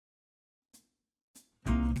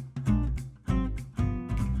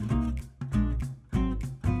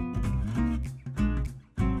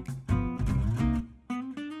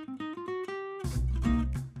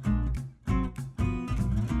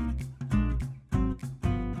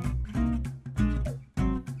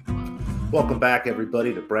Welcome back,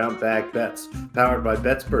 everybody, to Brown Bag Bets, powered by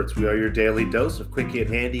BetSperts. We are your daily dose of quick hit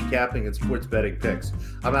handicapping and sports betting picks.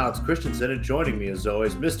 I'm Alex Christensen, and joining me, as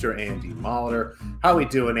always, Mr. Andy Molitor. How we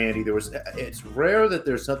doing, Andy? It's rare that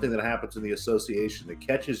there's something that happens in the association that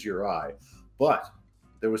catches your eye, but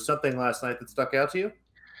there was something last night that stuck out to you?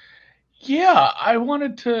 Yeah, I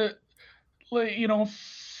wanted to,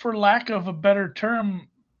 for lack of a better term,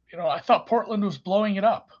 I thought Portland was blowing it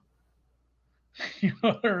up.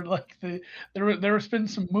 Or like there has been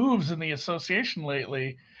some moves in the association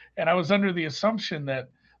lately, and I was under the assumption that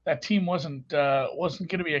that team wasn't going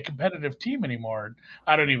to be a competitive team anymore.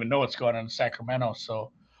 I don't even know what's going on in Sacramento.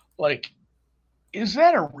 So, like, is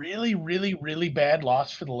that a really, really, really bad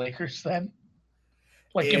loss for the Lakers then?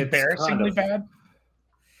 Like It's kind embarrassingly of bad?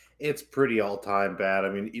 It's pretty all-time bad. I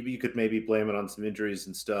mean, you could maybe blame it on some injuries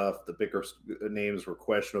and stuff. The bigger names were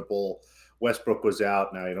questionable. Westbrook was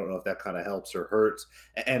out. Now you don't know if that kind of helps or hurts.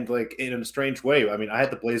 And like in a strange way, I mean, I had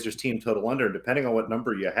the Blazers team total under, and depending on what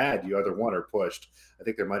number you had, you either won or pushed. I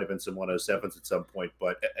think there might have been some 107s at some point,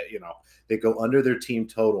 but they go under their team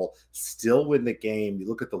total, still win the game. You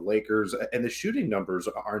look at the Lakers, and the shooting numbers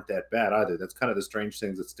aren't that bad either. That's kind of the strange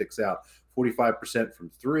things that sticks out. 45% from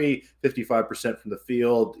three, 55% from the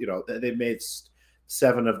field. They made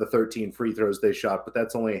 7 of the 13 free throws they shot, but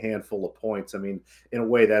that's only a handful of points. I mean, in a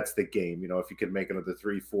way, that's the game. If you could make another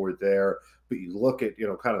 3-4 there, but you look at,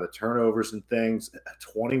 kind of the turnovers and things,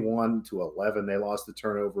 21-11, they lost the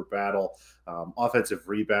turnover battle. Offensive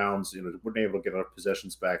rebounds, weren't able to get enough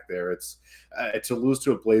possessions back there. It's to lose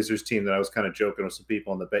to a Blazers team that I was kind of joking with some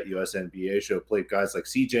people on the BetUS NBA show, played guys like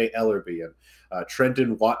CJ Ellerby and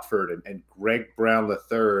Trenton Watford and Greg Brown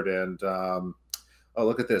III and oh,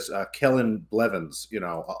 look at this. Kellen Blevins,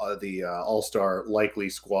 the all-star likely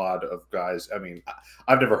squad of guys. I mean,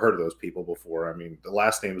 I've never heard of those people before. I mean, the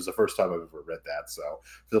last name is the first time I've ever read that. So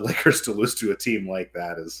for the Lakers to lose to a team like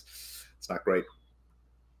that it's not great.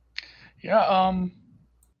 Yeah,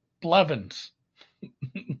 Blevins.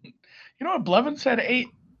 Blevins had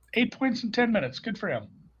eight points in 10 minutes. Good for him.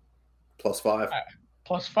 +5.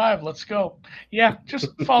 Plus five. Let's go. Yeah, just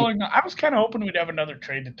following. I was kind of hoping we'd have another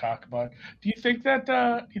trade to talk about. Do you think that?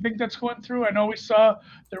 Do you think that's going through? I know we saw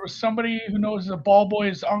there was somebody who knows the ball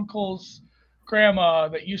boy's uncle's grandma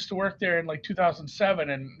that used to work there in like 2007,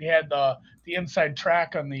 and he had the inside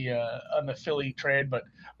track on the Philly trade. But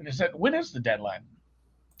when is the deadline?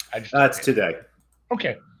 I just don't That's get it. today.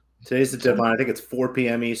 Okay, Today's the so deadline. I think it's 4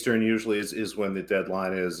 p.m. Eastern usually is when the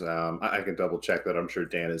deadline is. I can double check that. I'm sure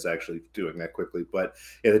Dan is actually doing that quickly. But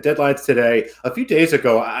yeah, the deadline's today. A few days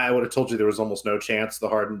ago, I would have told you there was almost no chance the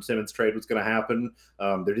Harden-Simmons trade was going to happen.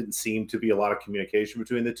 There didn't seem to be a lot of communication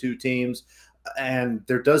between the two teams. And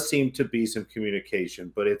there does seem to be some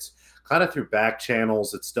communication, but it's kind of through back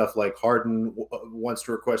channels. It's stuff like Harden wants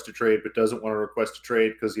to request a trade, but doesn't want to request a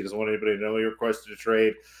trade because he doesn't want anybody to know he requested a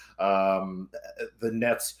trade. The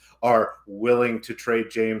Nets are willing to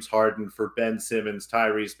trade James Harden for Ben Simmons,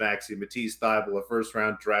 Tyrese Maxey, Matisse Thybulle, a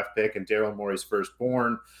first-round draft pick, and Daryl Morey's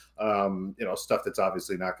firstborn. Stuff that's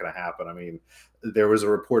obviously not going to happen. I mean, there was a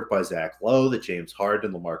report by Zach Lowe that James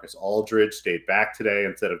Harden, LaMarcus Aldridge stayed back today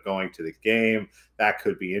instead of going to the game. That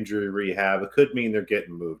could be injury rehab. It could mean they're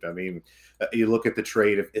getting moved. I mean, you look at the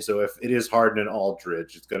trade. If it is Harden and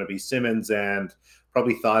Aldridge, it's going to be Simmons and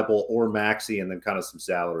probably Thibault or Maxey, and then kind of some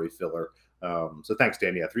salary filler. So thanks,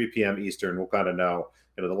 Dan. Yeah, 3 p.m. Eastern. We'll kind of know.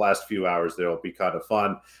 The last few hours there will be kind of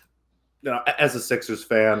fun. As a Sixers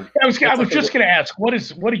fan, I was just going to ask, what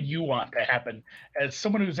do you want to happen as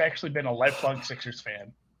someone who's actually been a lifelong Sixers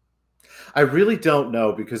fan? I really don't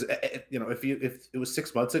know because if it was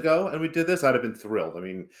 6 months ago and we did this, I'd have been thrilled. I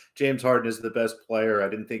mean, James Harden is the best player. I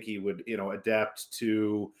didn't think he would adapt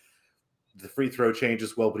to the free throw change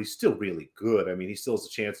as well, but he's still really good. I mean, he still has a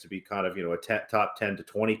chance to be kind of, a top 10 to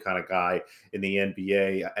 20 kind of guy in the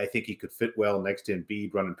NBA. I think he could fit well next to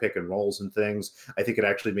Embiid running pick and rolls and things. I think it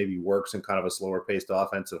actually maybe works in kind of a slower paced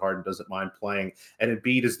offense that Harden doesn't mind playing. And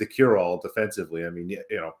Embiid is the cure all defensively. I mean,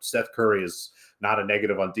 Seth Curry is not a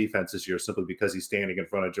negative on defense this year simply because he's standing in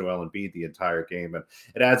front of Joel Embiid the entire game. And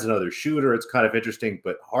it adds another shooter. It's kind of interesting,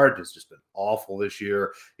 but Harden has just been awful this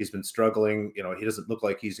year. He's been struggling. He doesn't look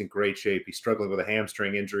like he's in great shape. He's struggling with a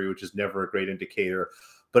hamstring injury, which is never a great indicator.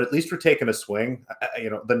 But at least we're taking a swing.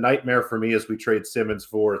 The nightmare for me is we trade Simmons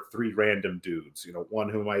for 3 random dudes. One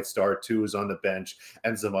who might start, 2 is on the bench,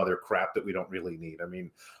 and some other crap that we don't really need. I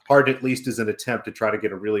mean, Harden at least is an attempt to try to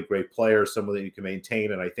get a really great player, someone that you can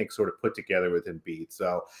maintain, and I think sort of put together with Embiid.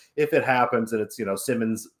 So if it happens and it's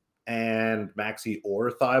Simmons and Maxey or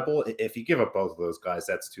Thibault. If you give up both of those guys,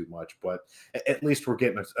 that's too much. But at least we're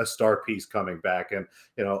getting a star piece coming back. And,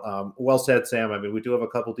 well said, Sam. I mean, we do have a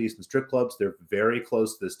couple decent strip clubs. They're very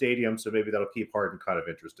close to the stadium, so maybe that'll keep Harden kind of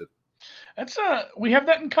interested. We have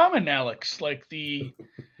that in common, Alex. Like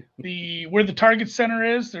where the Target Center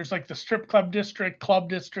is, there's like the strip club district,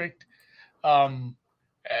 and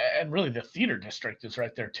really the theater district is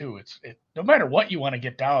right there too. No matter what you want to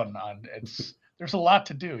get down on, there's a lot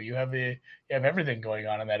to do. You have everything going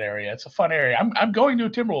on in that area. It's a fun area. I'm going to a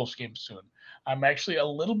Timberwolves game soon. I'm actually a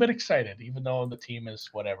little bit excited, even though the team is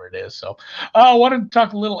whatever it is. So I wanted to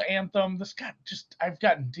talk a little Anthem. I've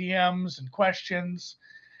gotten DMs and questions,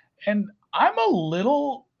 and I'm a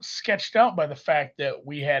little sketched out by the fact that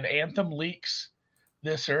we had Anthem leaks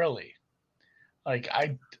this early. Like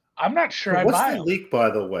I'm not sure I buy What's the leak,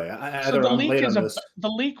 by the way? The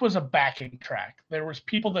leak was a backing track. There was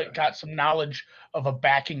people that got some knowledge of a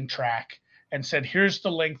backing track and said, here's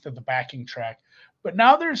the length of the backing track. But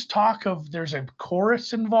now there's talk of there's a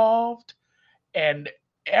chorus involved, and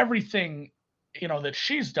everything, that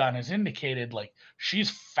she's done has indicated like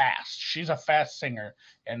she's fast. She's a fast singer,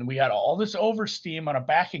 and we had all this oversteam on a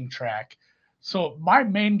backing track. So my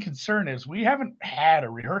main concern is we haven't had a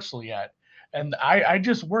rehearsal yet. And I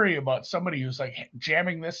just worry about somebody who's like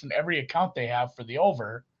jamming this in every account they have for the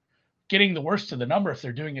over, getting the worst of the number if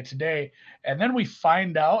they're doing it today. And then we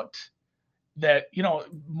find out that,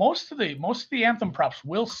 most of the Anthem props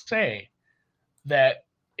will say that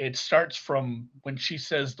it starts from when she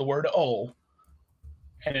says the word "oh,"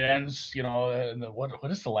 and it ends,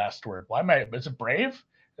 what is the last word? Is it brave?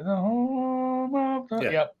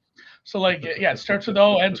 Yep. So it starts with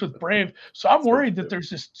 "oh," ends with "brave." So I'm worried that there's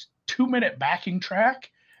this 2-minute backing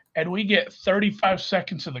track and we get 35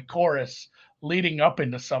 seconds of the chorus leading up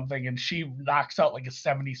into something, and she knocks out like a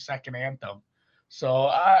 70-second anthem. So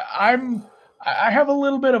I have a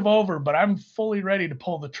little bit of over, but I'm fully ready to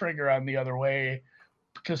pull the trigger on the other way,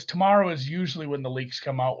 because tomorrow is usually when the leaks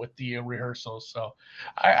come out with the rehearsals. So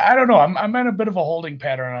I don't know. I'm in a bit of a holding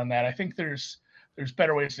pattern on that. I think there's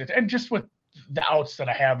better ways to, and just with the outs that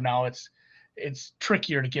I have now, it's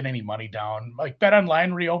trickier to get any money down. Like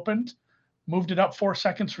BetOnline reopened, moved it up 4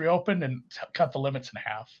 seconds, reopened, and cut the limits in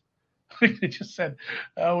half. They just said,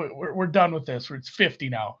 we're done with this. It's 50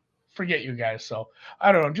 now. Forget you guys. So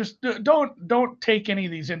I don't know. Just don't take any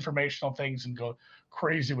of these informational things and go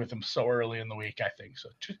crazy with them so early in the week, I think. So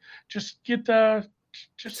just have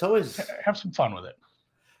some fun with it.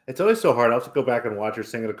 It's always so hard. I'll have to go back and watch her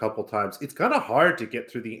sing it a couple times. It's kind of hard to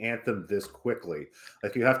get through the anthem this quickly.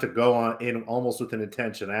 Like you have to go on in almost with an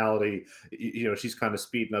intentionality. She's kind of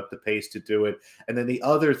speeding up the pace to do it. And then the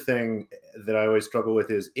other thing that I always struggle with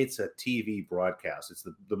is it's a TV broadcast. It's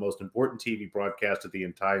the most important TV broadcast of the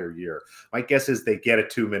entire year. My guess is they get a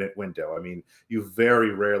 2-minute window. I mean, you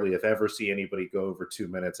very rarely, if ever, see anybody go over 2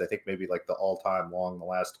 minutes. I think maybe like the all-time long, the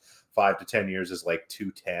last 5 to 10 years is like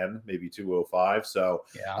 2:10, maybe 2:05. So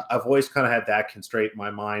yeah. I've always kind of had that constraint in my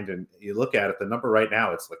mind. And you look at it, the number right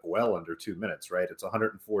now, it's like well under 2 minutes, right? It's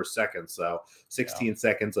 104 seconds. So 16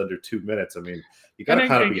 seconds under 2 minutes. I mean, you got to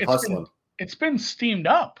kind of be hustling. It's been steamed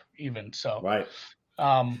up even. So, right.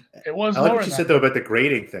 It was. I like what you said though about the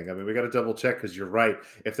grading thing. I mean, we got to double check, because you're right.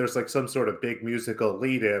 If there's like some sort of big musical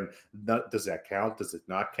lead in, does that count? Does it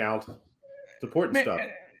not count? It's important stuff.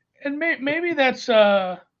 And maybe that's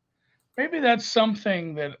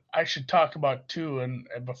something that I should talk about too. And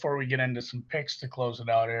before we get into some picks to close it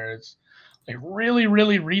out here, it's like really,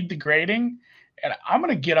 really read the grading. And I'm going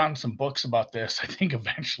to get on some books about this, I think,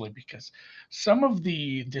 eventually, because some of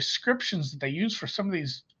the descriptions that they use for some of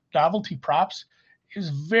these novelty props is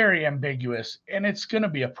very ambiguous, and it's going to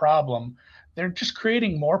be a problem. They're just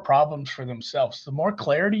creating more problems for themselves. The more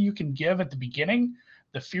clarity you can give at the beginning,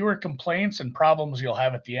 the fewer complaints and problems you'll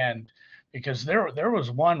have at the end. Because there was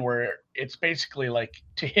one where it's basically like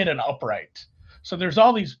to hit an upright. So there's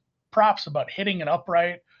all these props about hitting an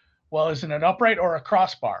upright. Well, is it an upright or a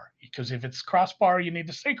crossbar? Because if it's crossbar, you need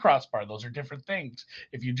to say crossbar. Those are different things.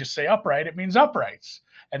 If you just say upright, it means uprights.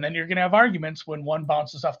 And then you're going to have arguments when one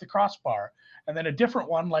bounces off the crossbar. And then a different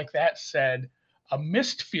one like that said a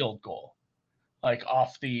missed field goal, like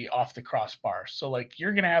off the crossbar. So like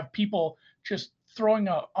you're going to have people just throwing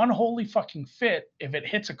a unholy fucking fit if it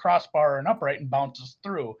hits a crossbar or an upright and bounces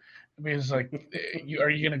through. Because like, are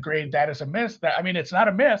you going to grade that as a miss? It's not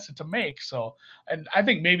a miss, it's a make. So, and I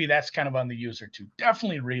think maybe that's kind of on the user too.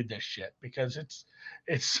 Definitely read this shit, because it's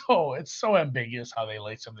so ambiguous how they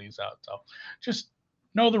lay some of these out. So just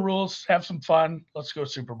know the rules, have some fun. Let's go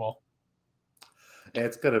Super Bowl.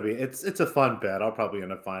 It's gonna be it's a fun bet. I'll probably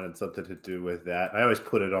end up finding something to do with that. I always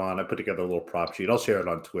put it on. I put together a little prop sheet. I'll share it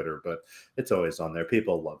on Twitter, but it's always on there.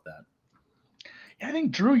 People love that. Yeah, I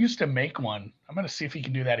think Drew used to make one. I'm gonna see if he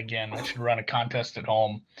can do that again. I should run a contest at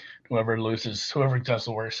home. Whoever loses, whoever does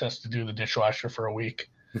the worst, has to do the dishwasher for a week.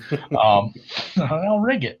 I'll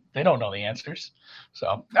rig it. They don't know the answers. So,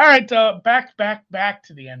 all right, back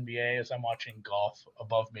to the NBA as I'm watching golf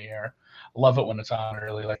above me here. Love it when it's on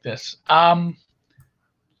early like this.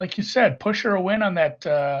 Like you said, Pusher a win on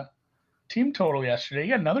that team total yesterday.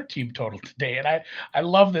 You got another team total today, and I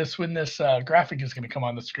love this when this graphic is going to come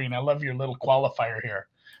on the screen. I love your little qualifier here.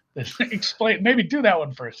 Explain, maybe do that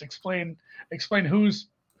one first. Explain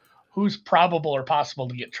who's probable or possible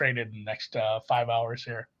to get traded in the next 5 hours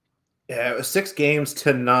here. Yeah, it was 6 games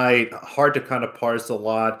tonight. Hard to kind of parse a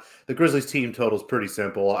lot. The Grizzlies team total is pretty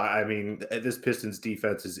simple. I mean, this Pistons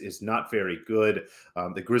defense is not very good.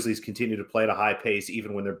 The Grizzlies continue to play at a high pace,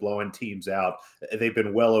 even when they're blowing teams out. They've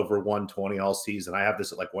been well over 120 all season. I have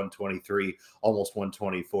this at like 123, almost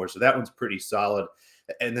 124. So that one's pretty solid.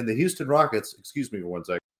 And then the Houston Rockets, excuse me for one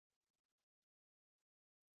second.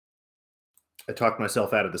 I talked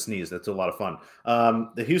myself out of the sneeze. That's a lot of fun.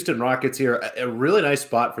 The Houston Rockets here, a really nice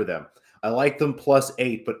spot for them. I like them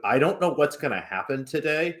 +8, but I don't know what's going to happen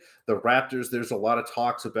today. The Raptors, there's a lot of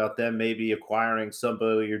talks about them maybe acquiring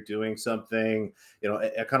somebody or doing something.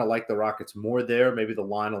 I kind of like the Rockets more there. Maybe the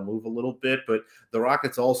line will move a little bit, but the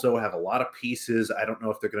Rockets also have a lot of pieces. I don't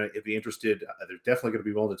know if they're going to be interested. They're definitely going to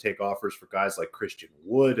be willing to take offers for guys like Christian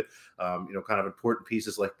Wood, kind of important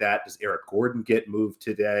pieces like that. Does Eric Gordon get moved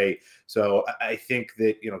today? So I think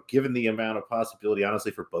that, given the amount of possibility,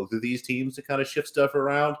 honestly, for both of these teams to kind of shift stuff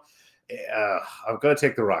around, I'm going to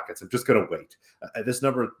take the Rockets. I'm just going to wait. This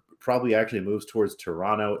number probably actually moves towards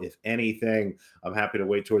Toronto. If anything, I'm happy to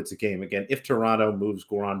wait towards the game. Again, if Toronto moves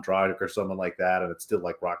Goran Dragic or someone like that, and it's still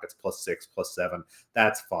like Rockets +6, +7,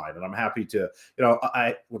 that's fine. And I'm happy to,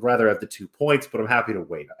 I would rather have the 2 points, but I'm happy to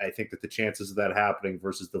wait. I think that the chances of that happening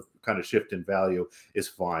versus the kind of shift in value is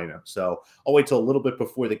fine. So I'll wait till a little bit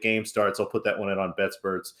before the game starts. I'll put that one in on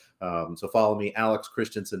BetSperts. So follow me, Alex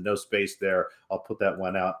Christensen, no space there. I'll put that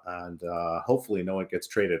one out, and hopefully no one gets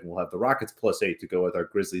traded. And we'll have the Rockets +8 to go with our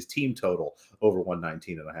Grizzlies team total over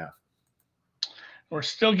 119.5. We're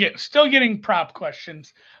still getting prop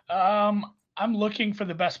questions. I'm looking for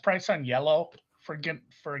the best price on yellow for a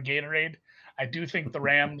Gatorade. I do think the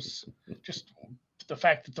Rams, just the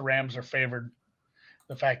fact that the Rams are favored,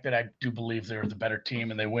 the fact that I do believe they're the better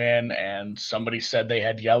team and they win, and somebody said they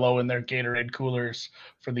had yellow in their Gatorade coolers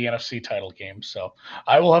for the NFC title game. So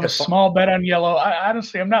I will have a small bet on yellow.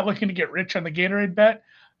 Honestly, I'm not looking to get rich on the Gatorade bet.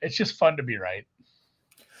 It's just fun to be right.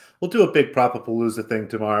 We'll do a big Propapalooza thing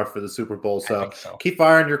tomorrow for the Super Bowl. So keep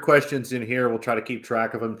firing your questions in here. We'll try to keep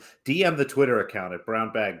track of them. DM the Twitter account at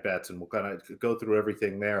Brown Bag Bets, and we'll kind of go through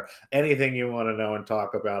everything there. Anything you want to know and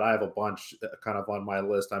talk about, I have a bunch kind of on my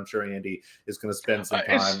list. I'm sure Andy is going to spend some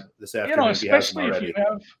time this afternoon. Especially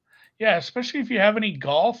if you have any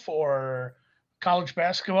golf or college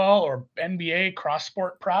basketball or NBA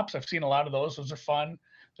cross-sport props. I've seen a lot of those. Those are fun.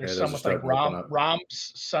 There's some with like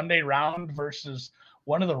Rom's Sunday round versus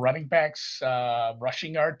one of the running backs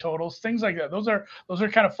rushing yard totals, things like that. Those are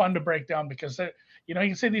kind of fun to break down because you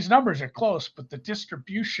can say these numbers are close, but the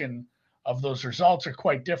distribution of those results are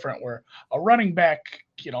quite different. Where a running back,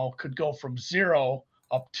 could go from 0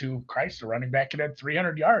 up to a running back could have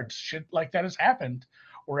 300 yards. Shit like that has happened.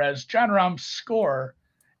 Whereas John Rahm's score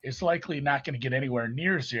is likely not going to get anywhere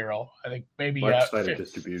near 0. I think maybe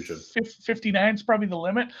distribution. 59 is probably the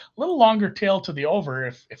limit. A little longer tail to the over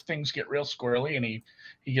if things get real squirrely and he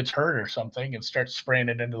gets hurt or something and starts spraying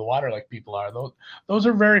it into the water like people are. Those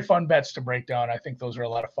are very fun bets to break down. I think those are a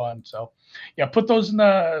lot of fun. So, yeah, put those in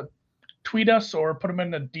the tweet us or put them in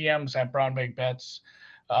the DMs at Brown Bag Bets.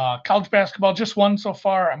 College basketball, just one so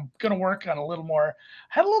far. I'm going to work on a little more. I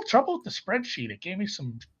had a little trouble with the spreadsheet. It gave me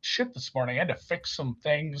some shit this morning. I had to fix some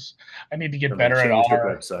things. I need to get better at our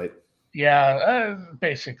website. Yeah,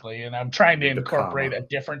 basically. And I'm trying to incorporate a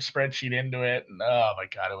different spreadsheet into it. And oh my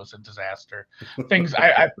God, it was a disaster. Things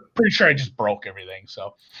I'm pretty sure I just broke everything.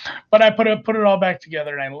 So, but I put it all back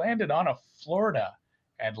together and I landed on a Florida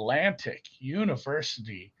Atlantic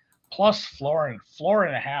University plus floor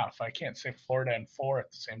and a half. I can't say Florida and 4 at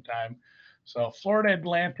the same time. So Florida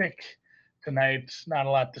Atlantic tonight, not a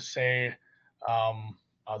lot to say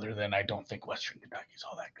other than I don't think Western Kentucky's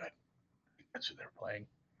all that good. That's who they're playing.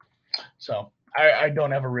 So I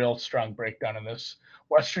don't have a real strong breakdown in this.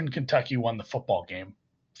 Western Kentucky won the football game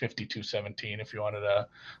 52-17 if you wanted a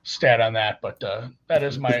stat on that. But that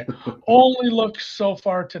is my only look so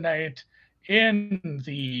far tonight in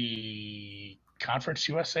the Conference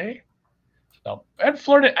USA. So, and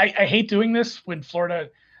Florida, I hate doing this when Florida,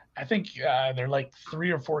 I think they're like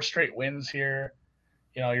 3 or 4 straight wins here.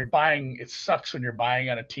 You're buying, it sucks when you're buying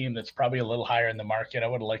on a team that's probably a little higher in the market. I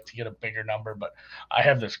would have liked to get a bigger number, but I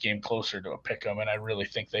have this game closer to a pick 'em, and I really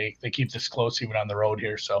think they keep this close even on the road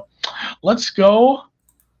here. So let's go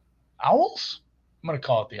Owls. I'm going to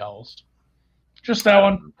call it the Owls. Just that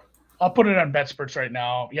one. I'll put it on BetSports right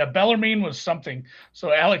now. Yeah, Bellarmine was something.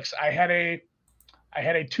 So Alex, I had a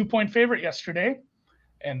 2-point favorite yesterday,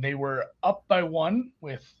 and they were up by 1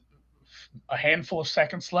 with a handful of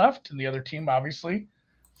seconds left, and the other team obviously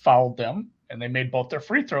fouled them, and they made both their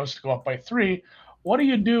free throws to go up by 3. What do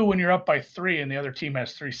you do when you're up by 3 and the other team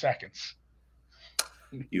has 3 seconds?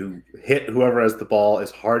 You hit whoever has the ball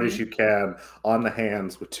as hard as you can on the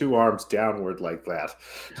hands with 2 arms downward like that.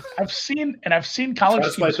 I've seen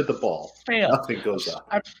college teams at the ball. Fail. Nothing goes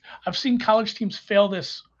up. I've seen college teams fail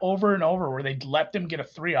this over and over where they let them get a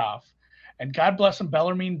 3 off, and God bless them,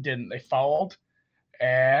 Bellarmine didn't. They fouled,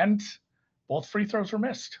 and both free throws were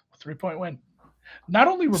missed. 3-point win. Not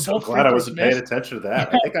only were both glad I wasn't paying attention to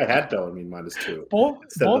that. I think I had Bellarmine -2.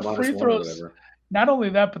 Both free throws. Not only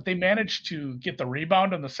that, but they managed to get the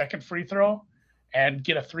rebound on the second free throw and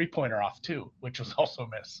get a 3-pointer off too, which was also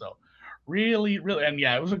missed. So really, and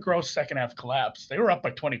yeah, it was a gross second half collapse. They were up by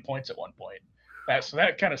 20 points at one point. So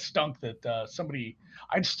that kind of stunk that somebody –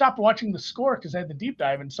 I'd stopped watching the score because I had the deep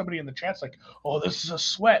dive, and somebody in the chat's like, oh, this is a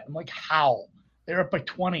sweat. I'm like, how? They're up by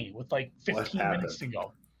 20 with like 15 minutes to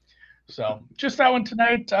go. So just that one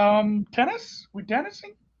tonight. Tennis? We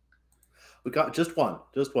tennising? We got just one.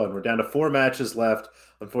 We're down to 4 matches left.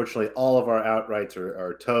 Unfortunately, all of our outrights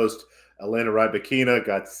are toast. Elena Rybakina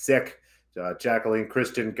got sick. Jacqueline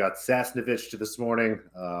Christian got Sasnovich to this morning.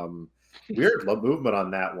 Weird movement on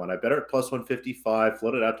that one. I bet her at plus 155,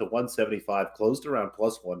 floated out to 175, closed around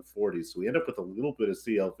plus 140. So we end up with a little bit of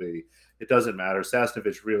CLV. It doesn't matter.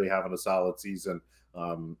 Sasnovich really having a solid season.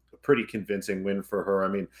 A pretty convincing win for her. I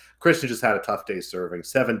mean, Christian just had a tough day serving.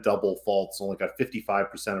 7 double faults, only got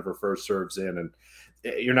 55% of her first serves in, and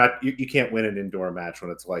you can't win an indoor match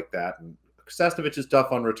when it's like that. And Sasnovich is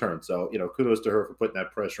tough on return, so kudos to her for putting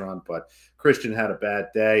that pressure on. But Christian had a bad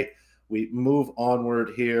day. We move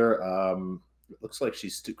onward here. It looks like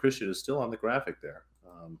Christian is still on the graphic there.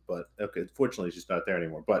 But okay, fortunately, she's not there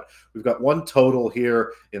anymore. But we've got one total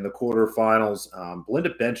here in the quarterfinals.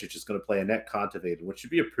 Belinda Bencic is going to play Annette Kontaveit, which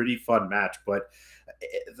should be a pretty fun match. But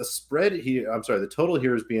the spread here, the total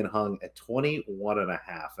here is being hung at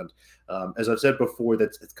 21.5. And as I've said before,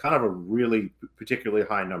 it's kind of a really particularly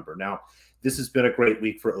high number. Now, this has been a great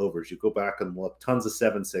week for overs. You go back and look, tons of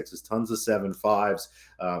 7-6s, tons of 7-5s.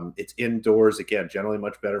 It's indoors, again, generally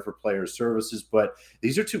much better for player services. But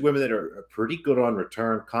these are 2 women that are pretty good on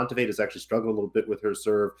return. Kontaveit has actually struggled a little bit with her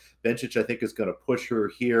serve. Bencic, I think, is going to push her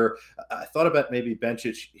here. I thought about maybe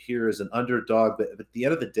Bencic here as an underdog, but at the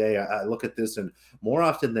end of the day, I look at this, and more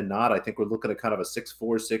often than not, I think we're looking at kind of a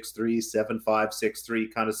 6-4, 6-3, 7-5,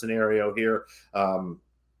 6-3 kind of scenario here.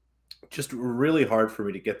 Just really hard for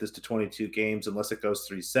me to get this to 22 games unless it goes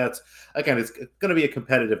 3 sets. Again, it's going to be a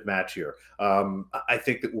competitive match here. I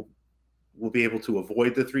think that we'll be able to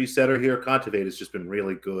avoid the 3-setter here. Kontaveit has just been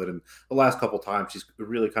really good, and the last couple times she's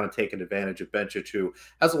really kind of taken advantage of Bencic, who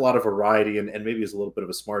has a lot of variety and maybe is a little bit of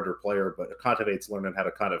a smarter player, but Kontaveit's learning how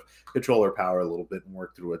to kind of control her power a little bit and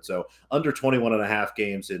work through it. So under 21.5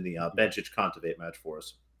 games in the Bencic-Kontaveit match for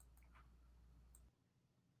us.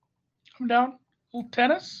 I'm down. A little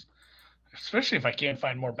tennis. Especially if I can't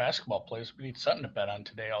find more basketball plays, we need something to bet on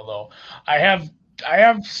today. Although I have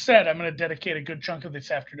said I'm going to dedicate a good chunk of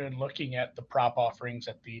this afternoon looking at the prop offerings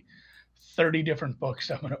at the 30 different books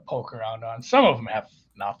I'm going to poke around on. Some of them have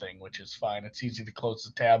nothing, which is fine. It's easy to close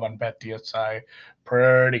the tab on BetDSI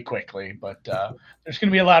pretty quickly, but there's going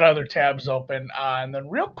to be a lot of other tabs open. And then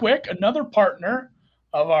real quick, another partner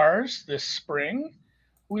of ours this spring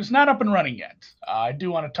who is not up and running yet. I do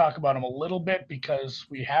want to talk about him a little bit because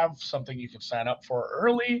we have something you can sign up for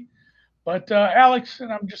early. But Alex,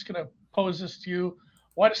 and I'm just going to pose this to you,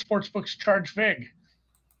 why do sportsbooks charge VIG?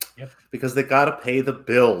 Yep. Because they got to pay the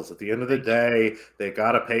bills. At the end of the day, they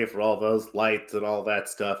got to pay for all those lights and all that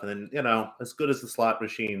stuff. And then, as good as the slot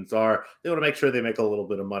machines are, they want to make sure they make a little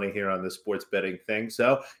bit of money here on this sports betting thing.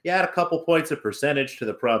 So you add a couple points of percentage to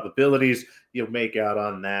the probabilities, you'll make out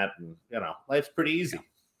on that. And, life's pretty easy.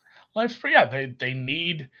 Life's free. Yeah, they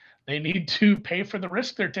need They need to pay for the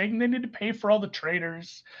risk they're taking. They need to pay for all the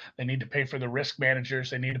traders. They need to pay for the risk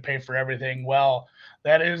managers. They need to pay for everything. Well,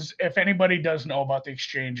 that is, if anybody does know about the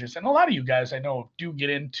exchanges, and a lot of you guys I know do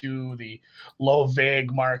get into the low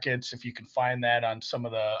vig markets, if you can find that on some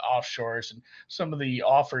of the offshores and some of the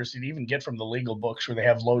offers you even get from the legal books where they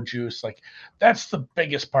have low juice, like that's the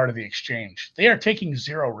biggest part of the exchange. They are taking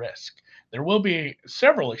zero risk. There will be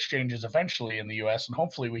several exchanges eventually in the US, and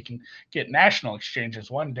hopefully we can get national exchanges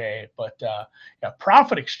one day. But yeah,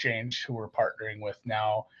 Profit Exchange, who we're partnering with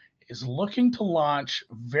now, is looking to launch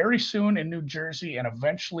very soon in New Jersey and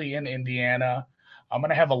eventually in Indiana. I'm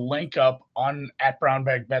going to have a link up on at Brown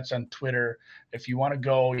Bag Bets on Twitter. If you want to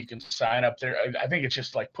go, you can sign up there. I think it's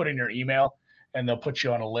just like put in your email and they'll put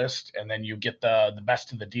you on a list, and then you get the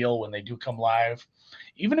best of the deal when they do come live.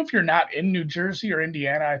 Even if you're not in New Jersey or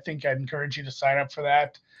Indiana, I think I'd encourage you to sign up for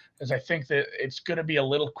that, because I think that it's going to be a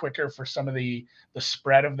little quicker for some of the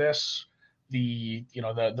spread of this. The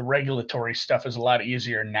regulatory stuff is a lot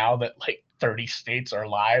easier now that like 30 states are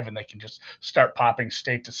live and they can just start popping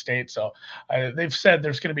state to state. So they've said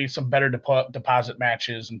there's going to be some better deposit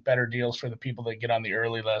matches and better deals for the people that get on the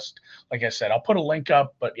early list. Like I said, I'll put a link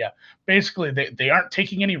up, but yeah, basically they aren't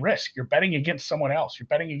taking any risk. You're betting against someone else. You're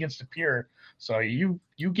betting against a peer. So you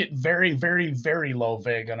get very, very, very low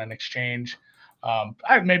vig on an exchange.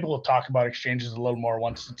 Maybe we'll talk about exchanges a little more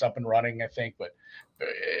once it's up and running, I think, but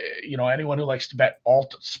anyone who likes to bet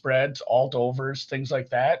alt spreads, alt overs, things like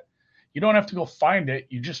that, you don't have to go find it.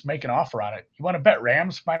 You just make an offer on it. You want to bet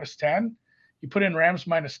Rams -10? You put in Rams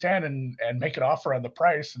 -10 and make an offer on the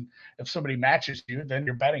price. And if somebody matches you, then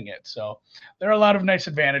you're betting it. So there are a lot of nice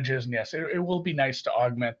advantages. And yes, it will be nice to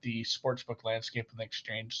augment the sportsbook landscape of the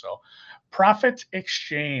exchange. So Profit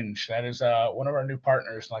Exchange, that is one of our new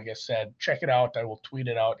partners. Like I said, check it out. I will tweet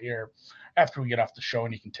it out here after we get off the show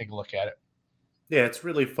and you can take a look at it. Yeah, it's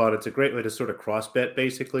really fun. It's a great way to sort of cross bet,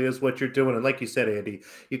 basically, is what you're doing. And like you said, Andy,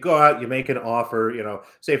 you go out, you make an offer,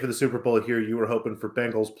 say for the Super Bowl here, you were hoping for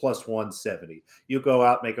Bengals +170. You go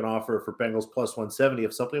out, make an offer for Bengals +170.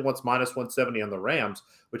 If somebody wants -170 on the Rams,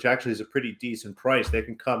 which actually is a pretty decent price, they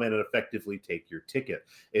can come in and effectively take your ticket.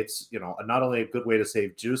 It's, not only a good way to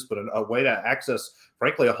save juice, but a way to access,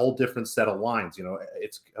 frankly, a whole different set of lines.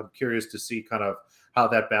 I'm curious to see kind of how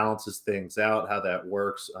that balances things out, how that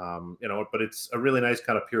works, but it's a really nice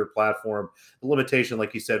kind of pure platform. The limitation,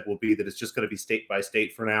 like you said, will be that it's just going to be state by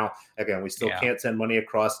state for now. Again, we still can't send money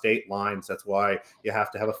across state lines. That's why you have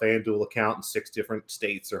to have a FanDuel account in 6 different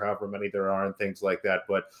states or however many there are and things like that.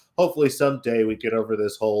 But hopefully someday we get over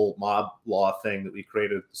this whole mob law thing that we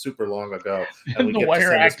created super long ago. And we the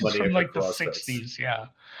Wire Act is from like the 60s. Yeah.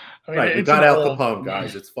 I mean, right. We got Al Capone,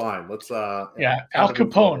 guys. It's fine. Let's Al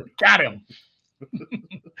Capone. Got him.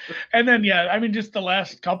 And then, just the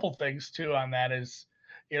last couple things too on that is,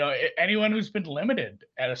 anyone who's been limited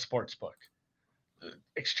at a sports book,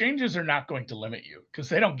 exchanges are not going to limit you because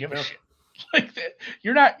they don't give a shit. Like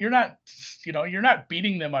you're not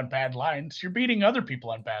beating them on bad lines. You're beating other people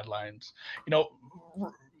on bad lines.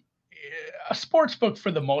 A sports book for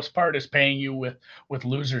the most part is paying you with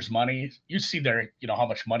losers' money. You see their, how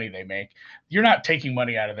much money they make. You're not taking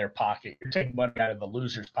money out of their pocket. You're taking money out of the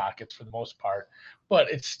losers' pockets for the most part. But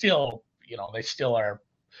it's still, they still are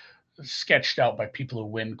sketched out by people who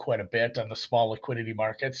win quite a bit on the small liquidity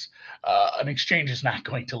markets. An exchange is not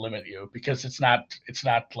going to limit you because it's not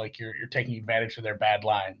like you're taking advantage of their bad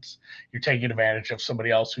lines. You're taking advantage of somebody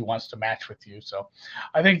else who wants to match with you. So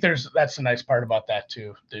I think that's the nice part about that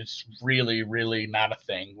too. It's really, really not a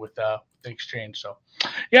thing with the exchange. So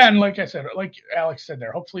yeah, and like I said, like Alex said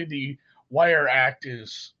there, hopefully the Wire Act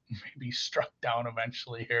is maybe struck down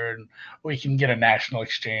eventually here and we can get a national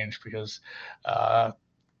exchange because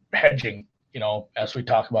hedging, as we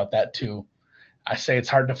talk about that too, I say it's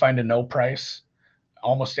hard to find a no price.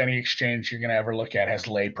 Almost any exchange you're going to ever look at has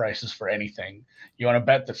lay prices for anything. You want to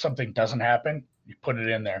bet that something doesn't happen, you put it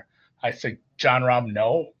in there. I think Jon Rahm,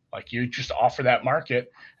 no. Like you just offer that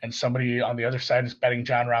market and somebody on the other side is betting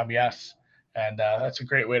Jon Rahm, yes. And that's a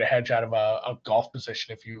great way to hedge out of a golf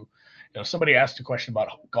position. If somebody asked a question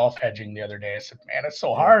about golf hedging the other day. I said, man, it's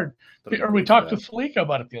so hard. Or we talked with Felica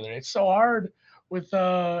about it the other day. It's so hard with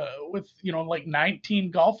like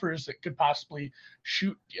 19 golfers that could possibly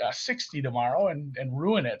shoot 60 tomorrow and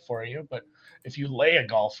ruin it for you. But if you lay a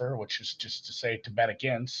golfer, which is just to say to bet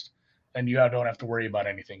against, then you don't have to worry about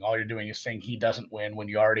anything. All you're doing is saying he doesn't win when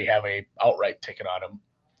you already have a outright ticket on him.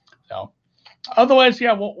 So otherwise,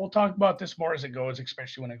 we'll talk about this more as it goes,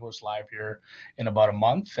 especially when it goes live here in about a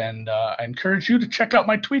month. And I encourage you to check out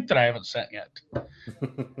my tweet that I haven't sent yet.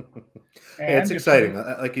 Yeah, it's And if exciting. you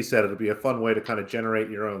Like you said, it'll be a fun way to kind of generate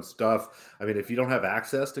your own stuff. I mean, if you don't have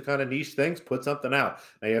access to kind of niche things, put something out.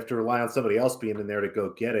 Now you have to rely on somebody else being in there to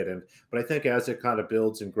go get it. But I think as it kind of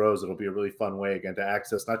builds and grows, it'll be a really fun way again to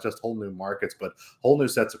access not just whole new markets, but whole new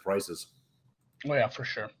sets of prices. oh yeah, for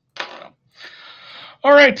sure. So,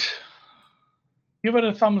 all right, give it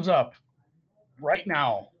a thumbs up right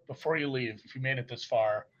now before you leave if you made it this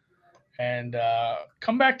far. And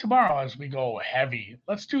come back tomorrow as we go heavy.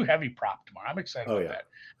 Let's do heavy prop tomorrow. I'm excited Oh about yeah. that.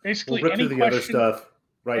 We'll Basically, rip through the other stuff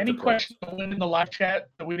right to any question props. that went in the live chat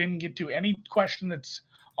that we didn't get to, any question that's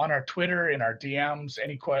on our Twitter, in our DMs,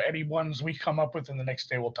 any ones we come up with in the next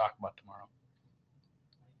day, we'll talk about tomorrow.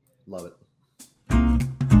 Love it.